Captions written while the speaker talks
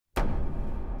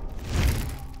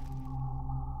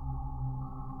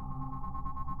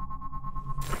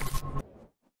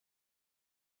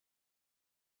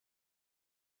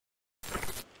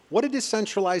what a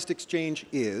decentralized exchange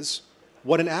is,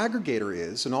 what an aggregator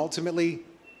is, and ultimately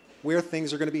where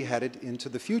things are going to be headed into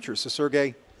the future. So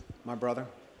Sergej, my brother,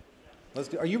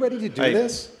 are you ready to do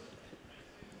this?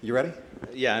 You ready?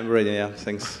 Yeah, I'm ready, yeah,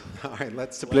 thanks. All right,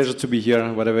 it's a pleasure to be here,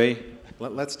 by the way.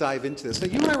 Let's dive into this. Now,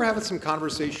 you and I were having some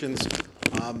conversations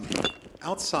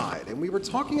outside, and we were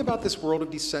talking about this world of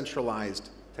decentralized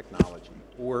technology,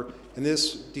 or in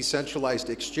this decentralized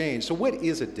exchange. So what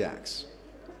is a DEX?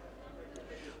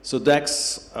 So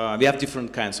DEX, we have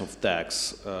different kinds of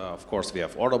DEX. Of course, we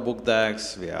have order book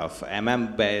DEX, we have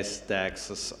MM-based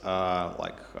DEXs,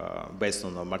 based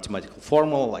on a mathematical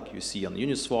formula, like you see on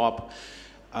Uniswap.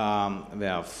 We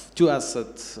have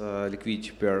two-asset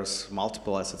liquidity pairs,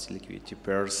 multiple assets liquidity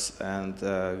pairs, and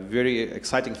very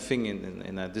exciting thing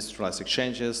in decentralized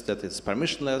exchanges that it's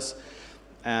permissionless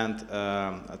and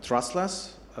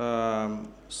trustless.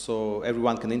 So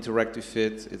everyone can interact with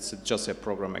it. It's just a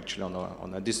program actually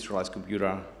on a decentralized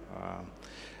computer,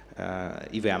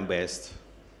 EVM-based.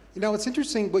 You know, it's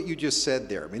interesting what you just said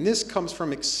there. I mean, this comes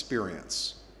from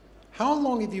experience. How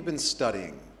long have you been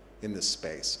studying in this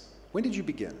space? When did you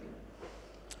begin?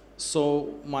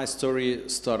 So my story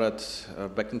started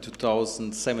back in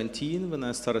 2017 when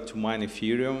I started to mine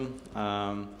Ethereum.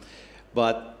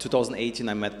 But 2018,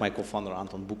 I met my co-founder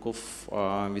Anton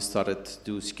Bukov. We started to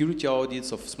do security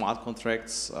audits of smart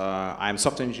contracts. I'm a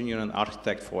software engineer and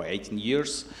architect for 18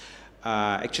 years.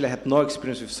 Actually, I had no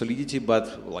experience with Solidity,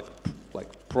 but like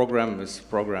program is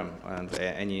program, and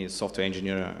any software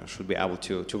engineer should be able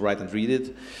to write and read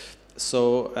it.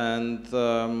 So,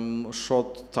 and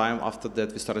short time after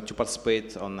that, we started to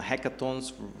participate on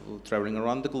hackathons, traveling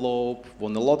around the globe,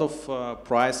 won a lot of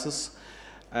prizes.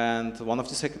 And one of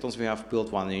these hackathons, we have built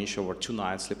 1 inch over 2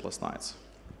 nights, sleepless nights.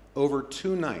 Over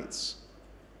 2 nights.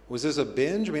 Was this a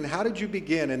binge? I mean, how did you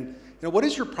begin? And what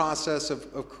is your process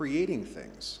of creating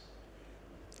things?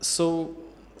 So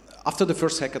after the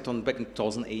first hackathon back in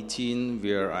 2018,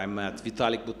 where I met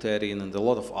Vitalik Buterin and a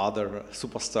lot of other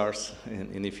superstars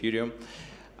in Ethereum,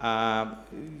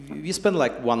 we spent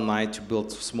like 1 night to build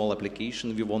a small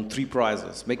application. We won 3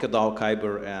 prizes, MakerDAO,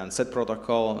 Kyber, and Set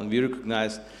Protocol, and we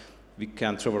recognized we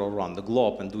can travel around the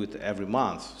globe and do it every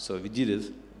month. So we did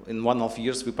it. In 1.5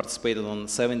 years, we participated on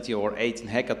 70 or 18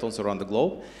 hackathons around the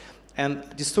globe. And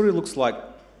the story looks like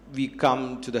we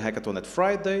come to the hackathon at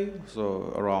Friday,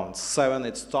 so around 7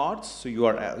 it starts. So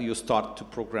you start to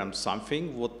program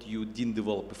something what you didn't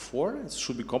develop before. It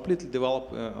should be completely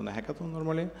developed on a hackathon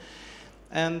normally.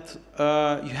 And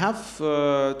you have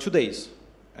 2 days.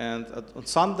 And on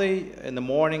Sunday in the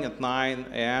morning at 9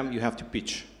 a.m. you have to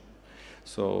pitch.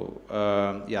 So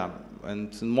yeah,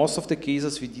 and in most of the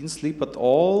cases we didn't sleep at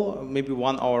all, maybe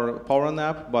 1 hour power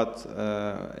nap, but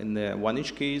in the 1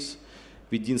 inch case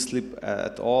we didn't sleep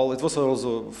at all. It was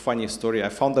also a funny story. I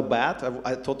found a bat.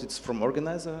 I thought it's from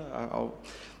organizer.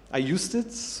 I used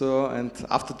it, so, and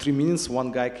after 3 minutes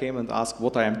one guy came and asked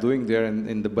what I am doing there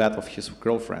in the bed of his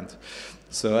girlfriend.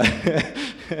 So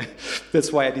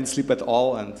that's why I didn't sleep at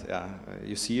all, and yeah,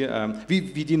 you see,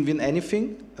 we didn't win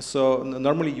anything. So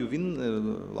normally you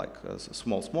win like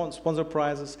small sponsor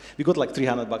prizes. We got like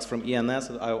 $300 from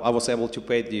ENS. I was able to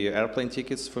pay the airplane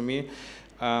tickets for me,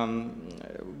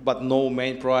 but no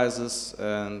main prizes.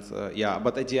 And yeah,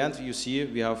 but at the end you see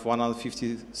we have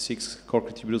 156 core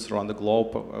contributors around the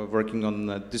globe working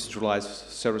on decentralized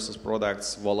services,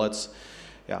 products, wallets.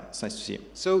 Yeah, it's nice to see.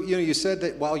 So, you said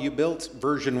that while you built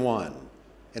version 1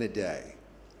 in a day,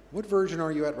 what version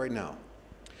are you at right now?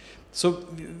 So,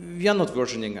 we are not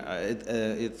versioning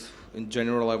it in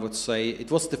general, I would say.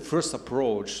 It was the first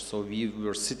approach. So, we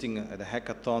were sitting at a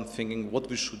hackathon thinking what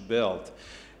we should build.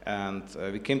 And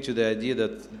we came to the idea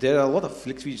that there are a lot of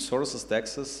liquidity sources,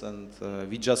 DEXs, and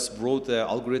we just wrote the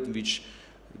algorithm which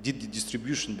did the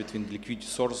distribution between the liquidity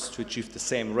sources to achieve the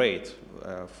same rate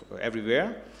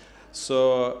everywhere.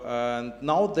 So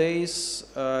nowadays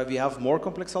we have more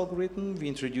complex algorithm. We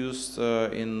introduced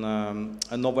in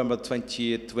November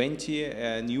 2020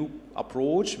 a new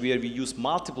approach where we use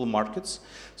multiple markets.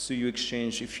 So you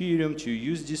exchange Ethereum to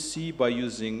USDC by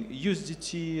using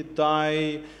USDT,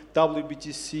 DAI,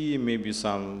 WBTC, maybe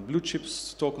some blue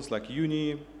chips tokens like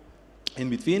Uni in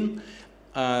between.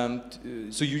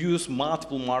 So you use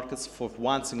multiple markets for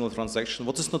 1 single transaction.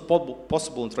 What is not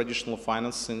possible in traditional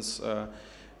finance, since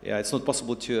yeah, it's not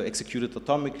possible to execute it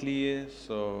atomically.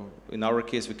 So in our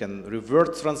case, we can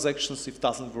revert transactions if it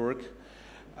doesn't work.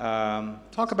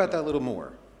 Talk about that a little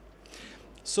more.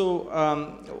 So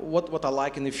what I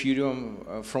like in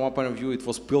Ethereum, from our point of view, it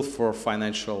was built for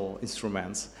financial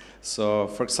instruments. So,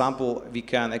 for example, we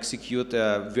can execute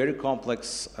a very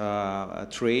complex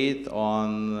trade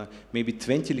on maybe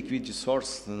 20 liquidity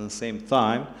sources at the same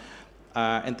time.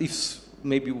 And if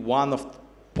maybe one of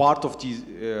part of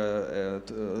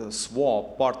the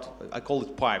swap, I call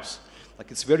it pipes, like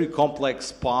it's very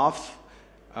complex path,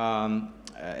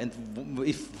 and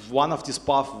if one of these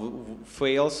paths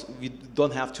fails, we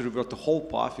don't have to revert the whole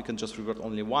path, we can just revert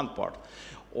only one part.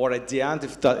 Or at the end,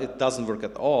 if it doesn't work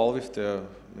at all, if the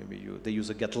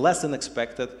user gets less than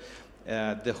expected,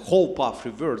 the whole path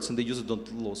reverts and the user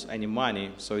don't lose any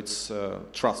money, so it's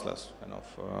trustless kind of.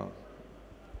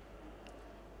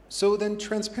 So then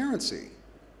transparency,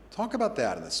 talk about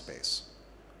that in this space.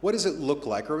 What does it look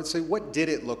like, or I would say, what did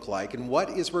it look like, and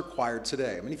what is required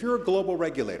today? I mean, if you're a global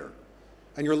regulator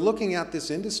and you're looking at this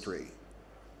industry,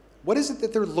 what is it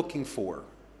that they're looking for?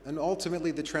 And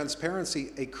ultimately, the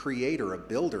transparency a creator, a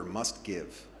builder must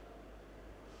give.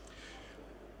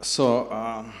 So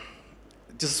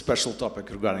this is a special topic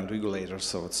regarding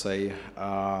regulators, I would say.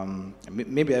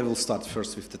 Maybe I will start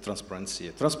first with the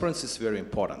transparency. Transparency is very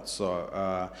important.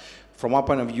 So from our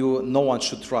point of view, no one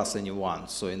should trust anyone.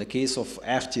 So in the case of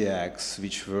FTX,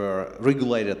 which were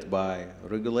regulated by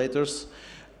regulators,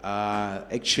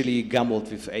 actually gambled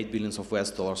with $8 billion of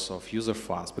US dollars of user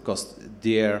funds because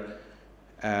they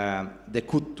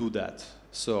could do that.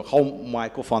 So how my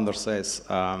co-founder says,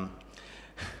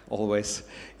 always,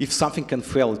 if something can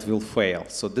fail, it will fail.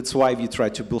 So that's why we try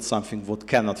to build something that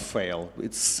cannot fail.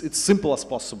 It's simple as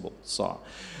possible. So,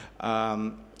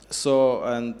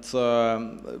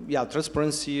 yeah,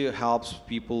 transparency helps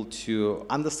people to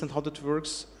understand how that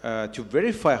works, to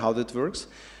verify how that works,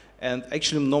 and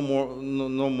actually no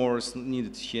more is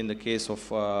needed here in the case of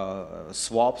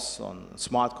swaps on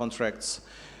smart contracts.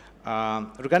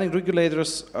 Regarding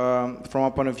regulators, from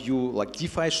our point of view, like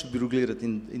DeFi should be regulated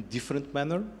in different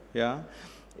manner. Yeah,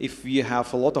 if we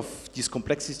have a lot of this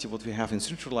complexity, what we have in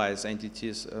centralized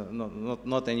entities,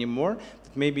 not anymore.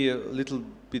 Maybe a little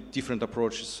bit different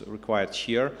approach is required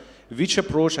here. Which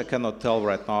approach I cannot tell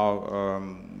right now.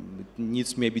 It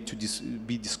needs maybe to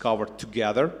be discovered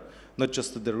together, not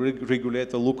just the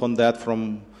regulator look on that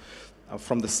from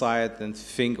the side and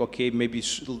think, okay, maybe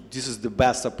this is the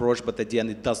best approach, but at the end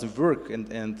it doesn't work,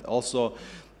 and also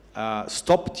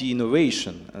stop the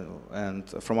innovation. And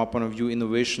from our point of view,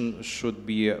 innovation should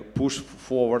be pushed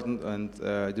forward, and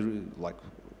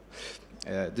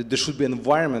there should be an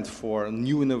environment for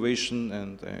new innovation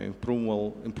and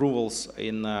improvements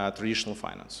in traditional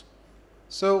finance.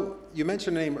 So you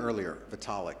mentioned a name earlier,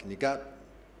 Vitalik, and you got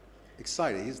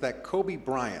excited. He's that Kobe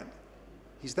Bryant.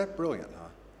 He's that brilliant, huh?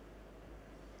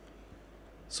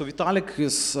 So Vitalik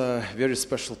is a very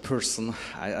special person.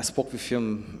 I spoke with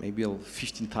him maybe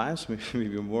 15 times,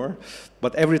 maybe more.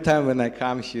 But every time when I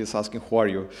come, he is asking, who are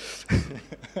you?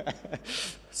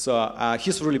 So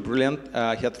he's really brilliant.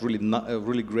 He had a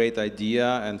really great idea,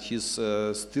 and he's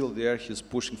still there. He's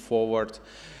pushing forward.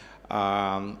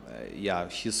 Yeah,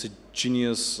 he's a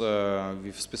genius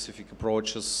with specific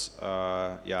approaches.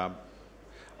 Yeah.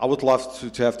 I would love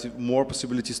to have more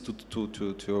possibilities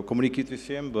to communicate with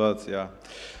him, but yeah,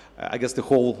 I guess the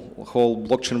whole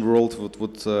blockchain world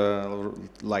would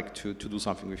like to do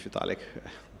something with Vitalik.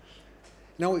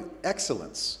 Now,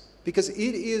 excellence, because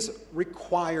it is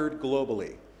required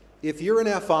globally. If you're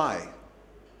an FI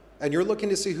and you're looking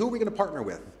to see who are we going to partner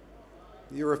with,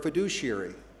 you're a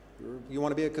fiduciary, you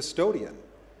want to be a custodian.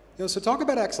 You know, so talk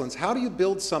about excellence. How do you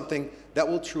build something that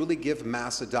will truly give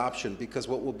mass adoption? Because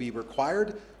what will be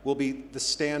required will be the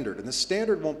standard. And the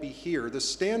standard won't be here. The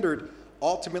standard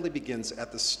ultimately begins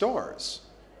at the stars.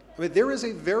 I mean, there is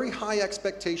a very high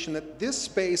expectation that this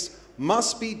space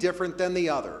must be different than the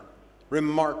other,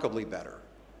 remarkably better.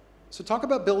 So talk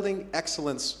about building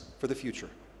excellence for the future.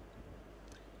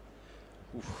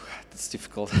 Ooh, that's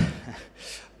difficult.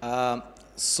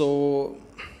 So,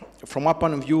 from our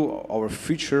point of view, our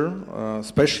future,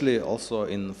 especially also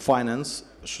in finance,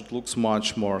 should look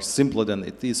much more simpler than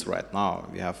it is right now.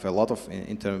 We have a lot of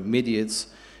intermediates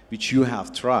which you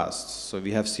have trust. So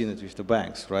we have seen it with the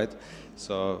banks, right?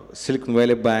 So Silicon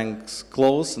Valley banks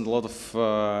closed and a lot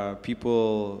of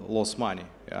people lost money.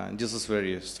 Yeah? And this is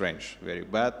very strange, very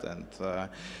bad.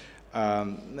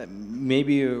 And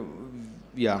maybe,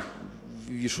 yeah,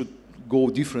 you should go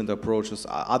different approaches,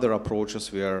 other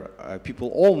approaches where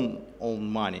people own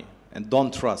money and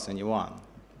don't trust anyone.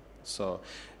 So,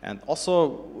 and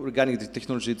also regarding the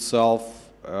technology itself,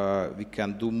 we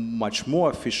can do much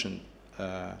more efficient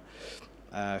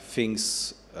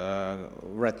things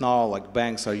right now, like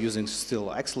banks are using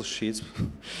still Excel sheets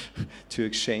to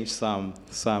exchange some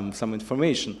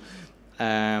information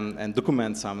and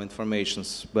document some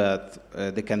informations, but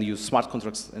they can use smart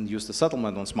contracts and use the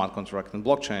settlement on smart contract and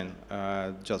blockchain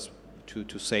just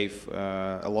to save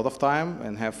a lot of time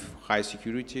and have high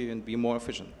security and be more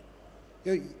efficient.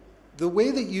 You know, the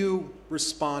way that you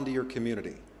respond to your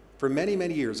community for many,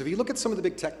 many years, if you look at some of the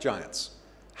big tech giants,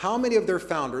 how many of their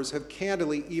founders have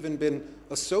candidly even been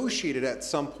associated at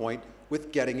some point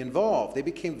with getting involved? They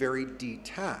became very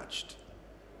detached.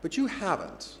 But you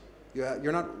haven't.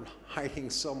 You're not hiding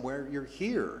somewhere, you're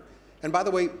here. And by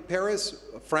the way, Paris,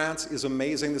 France is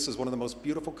amazing. This is one of the most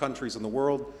beautiful countries in the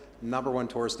world, #1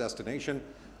 tourist destination.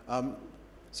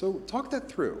 So talk that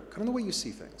through, kind of the way you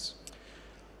see things.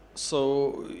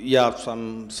 So yeah,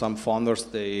 some founders,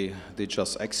 they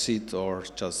just exit or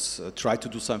just try to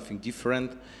do something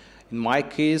different. In my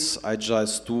case, I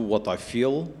just do what I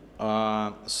feel.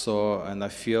 And I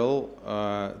feel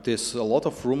there's a lot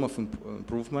of room of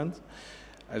improvement.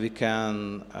 We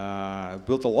can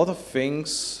build a lot of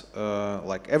things,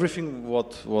 like everything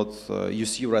what you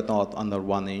see right now under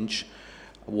 1 inch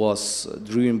was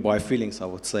driven by feelings, I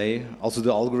would say. Also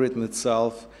the algorithm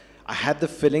itself. I had the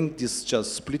feeling this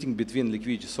just splitting between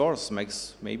liquidity source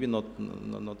makes maybe not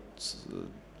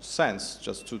sense,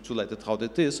 just to let it how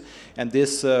it is, and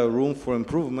this room for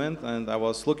improvement. And I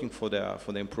was looking for the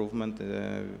improvement.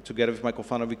 Together with my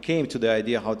co-founder, we came to the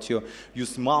idea how to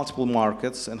use multiple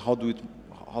markets and how do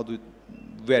it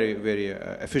very, very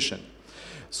efficient.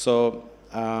 So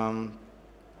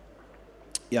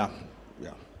yeah.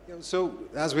 So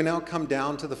as we now come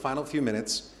down to the final few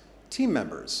minutes, team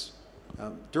members.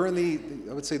 During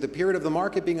I would say, the period of the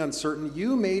market being uncertain,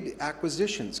 you made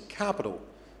acquisitions, capital.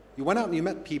 You went out and you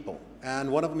met people,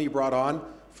 and one of them you brought on,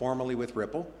 formerly with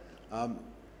Ripple,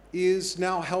 is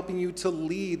now helping you to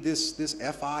lead this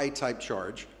FI type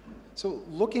charge. So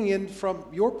looking in from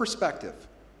your perspective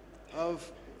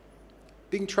of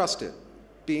being trusted,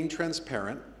 being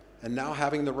transparent, and now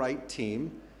having the right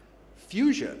team,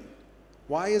 Fusion,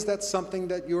 why is that something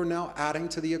that you're now adding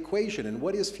to the equation, and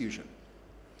what is Fusion?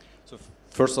 So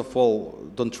first of all,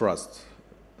 don't trust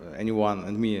anyone,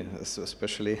 and me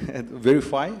especially.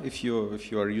 Verify if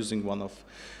you are using one of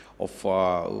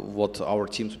what our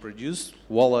teams produce,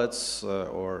 wallets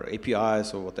or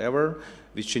APIs or whatever,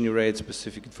 which generate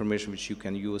specific information which you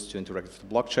can use to interact with the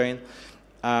blockchain.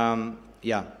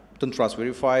 Yeah, don't trust,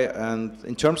 verify. And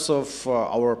in terms of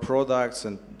our products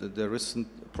and the recent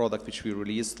product which we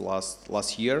released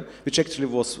last year, which actually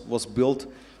was built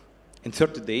in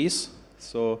 30 days.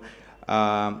 So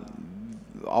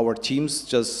our teams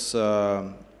just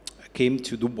came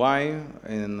to Dubai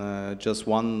in just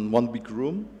one big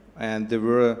room, and they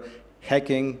were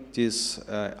hacking this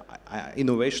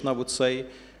innovation, I would say,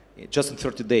 just in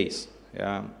 30 days.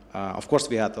 Yeah. Of course,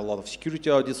 we had a lot of security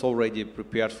audits already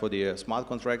prepared for the smart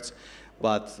contracts,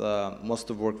 but most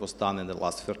of the work was done in the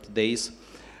last 30 days.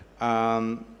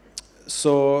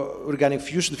 So regarding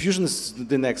Fusion, Fusion is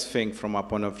the next thing from our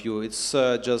point of view. It's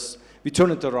just, we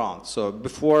turn it around. So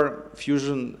before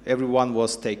Fusion, everyone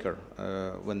was taker.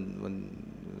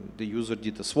 When the user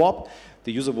did a swap,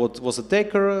 the user was a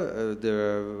taker.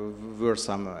 There were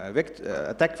some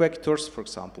attack vectors, for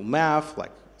example, math,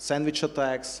 like sandwich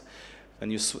attacks. When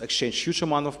you exchange huge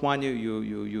amount of money,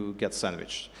 you get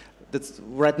sandwiched. That's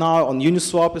right now on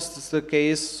Uniswap is the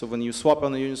case. So when you swap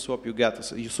on a Uniswap, you get a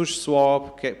sushi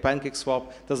swap, pancake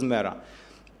swap, doesn't matter.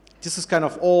 This is kind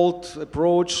of old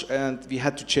approach, and we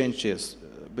had to change this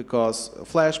because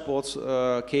flashbots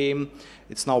came.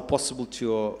 It's now possible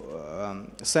to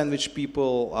sandwich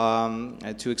people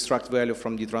to extract value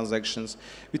from the transactions.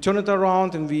 We turn it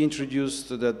around and we introduced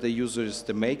that the user is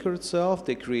the maker itself.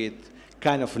 They create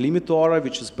kind of limit order,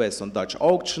 which is based on Dutch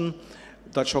auction.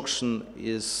 Dutch auction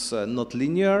is not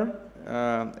linear.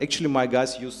 Actually, my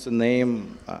guys used the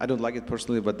name, I don't like it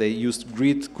personally, but they used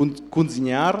Grid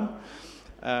Kunzinar.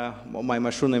 My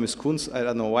mushroom name is Kunz. I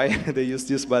don't know why they used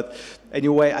this, but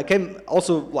anyway, I came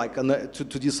also like to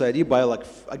this idea by like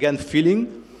again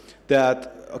feeling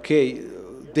that okay,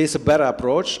 there's a better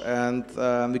approach, and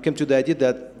we came to the idea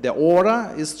that the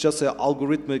order is just an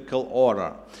algorithmical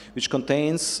order, which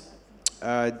contains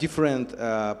different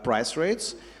price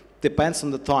rates, depends on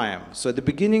the time. So at the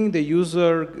beginning, the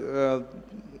user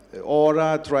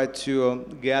order tried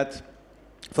to get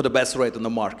for the best rate on the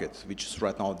market, which is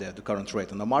right now the current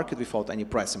rate on the market without any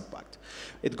price impact.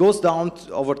 It goes down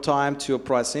over time to a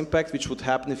price impact, which would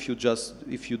happen if you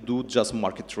do just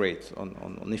market rate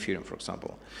on Ethereum, for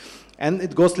example. And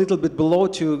it goes a little bit below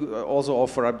to also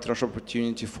offer arbitrage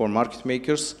opportunity for market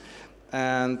makers.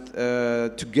 And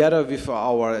together with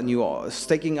our new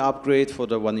staking upgrade for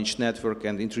the 1-inch network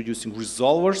and introducing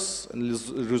resolvers and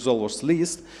resolvers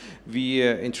list, we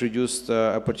introduced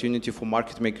opportunity for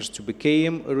market makers to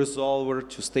become a resolver,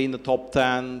 to stay in the top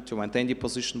 10, to maintain the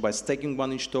position by staking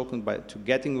 1-inch token, to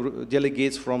getting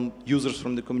delegates from users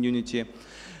from the community,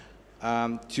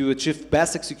 to achieve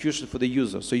best execution for the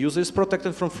user. So user is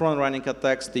protected from front-running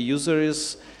attacks. The user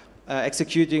is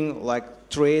executing like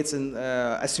trades in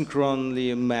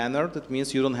asynchronously manner. That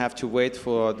means you don't have to wait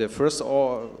for the first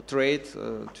trade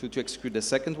to execute the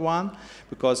second one,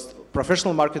 because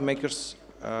professional market makers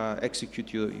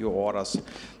execute your orders.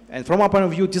 And from our point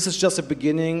of view, this is just a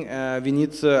beginning. We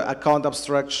need account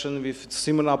abstraction with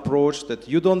similar approach that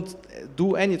you don't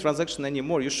do any transaction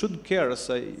anymore. You shouldn't care as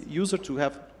a user to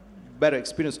have better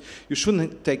experience. You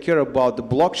shouldn't take care about the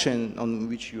blockchain on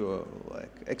which you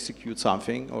execute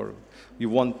something or you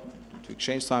want to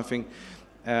exchange something.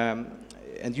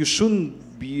 And you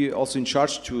shouldn't be also in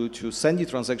charge to send the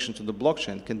transaction to the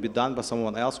blockchain. It can be done by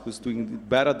someone else who's doing it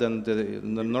better than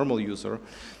the normal user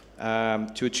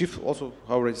to achieve also,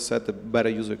 I already said, a better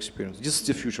user experience. This is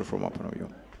the future from our point of view.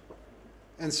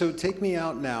 And so take me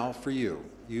out now for you.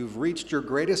 You've reached your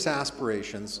greatest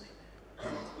aspirations.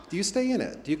 Do you stay in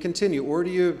it? Do you continue? Or do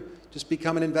you just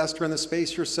become an investor in the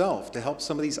space yourself to help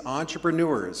some of these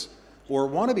entrepreneurs or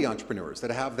wannabe entrepreneurs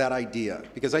that have that idea?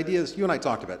 Because ideas, you and I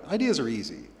talked about, ideas are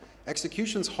easy.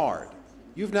 Execution's hard.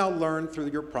 You've now learned through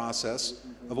your process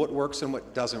of what works and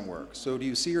what doesn't work. So do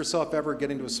you see yourself ever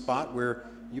getting to a spot where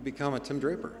you become a Tim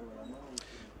Draper?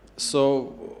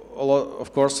 So,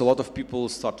 of course, a lot of people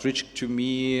start reaching to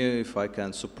me if I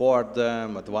can support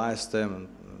them, advise them,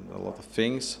 and a lot of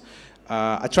things.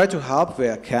 I try to help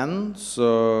where I can,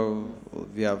 so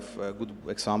we have a good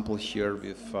example here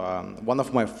with one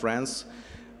of my friends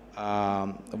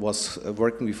was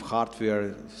working with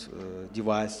hardware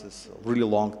devices a really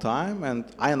long time, and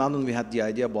I and Anton, we had the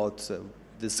idea about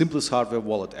the simplest hardware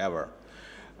wallet ever,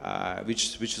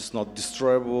 which is not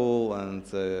destroyable and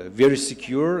very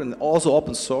secure and also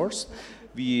open source.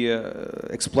 We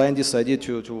explained this idea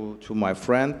to my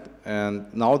friend,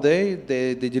 and now they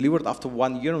delivered after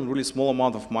 1 year on really small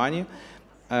amount of money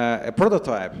a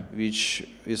prototype which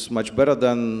is much better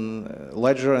than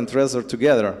Ledger and Trezor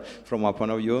together from our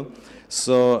point of view.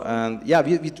 So, and yeah,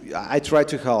 I try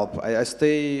to help. I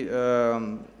stay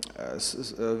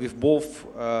with both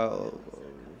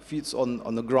feet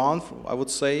on the ground, I would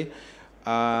say.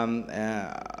 And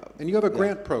you have a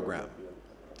grant program,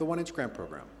 the 1-inch grant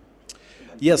program.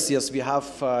 Yes, we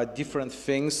have different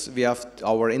things. We have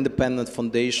our independent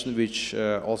foundation, which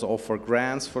also offer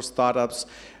grants for startups.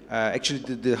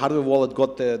 Actually, the hardware wallet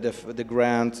got the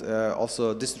grant.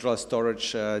 Also, decentralized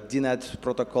storage, DNet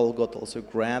protocol got also a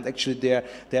grant. Actually,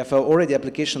 they have already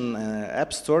application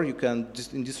app store. You can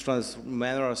in decentralized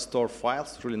manner store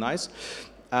files. Really nice.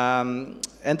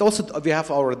 And also we have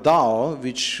our DAO,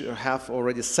 which have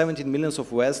already 17 million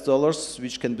of US dollars,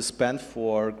 which can be spent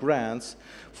for grants,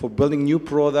 for building new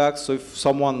products. So if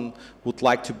someone would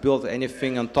like to build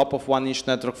anything on top of 1-inch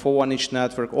network, for 1-inch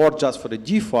network, or just for the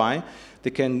DeFi, they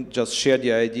can just share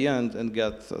the idea and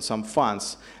get some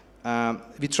funds.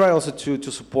 We try also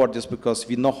to support this because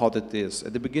we know how it is.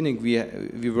 At the beginning,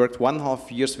 we worked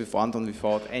 1.5 years with Anton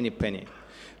without any penny.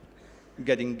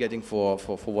 Getting for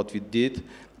what we did,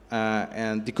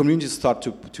 and the community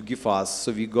started to give us.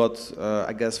 So we got,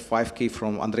 I guess, 5K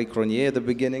from Andrei Cronier at the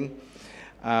beginning.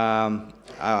 I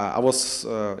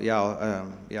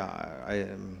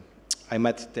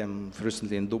met them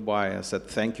recently in Dubai. I said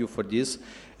thank you for this,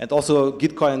 and also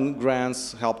Gitcoin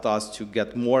grants helped us to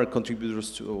get more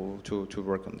contributors to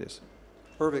work on this.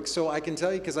 Perfect. So I can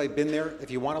tell you, because I've been there,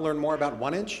 if you want to learn more about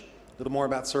 1-inch, a little more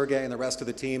about Sergej and the rest of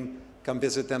the team, come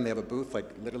visit them. They have a booth like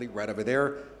literally right over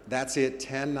there. That's it,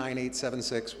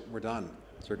 10-9-8-7-6. We're done.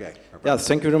 Sergej. Yeah,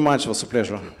 thank you very much. It was a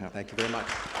pleasure. Thank you very much.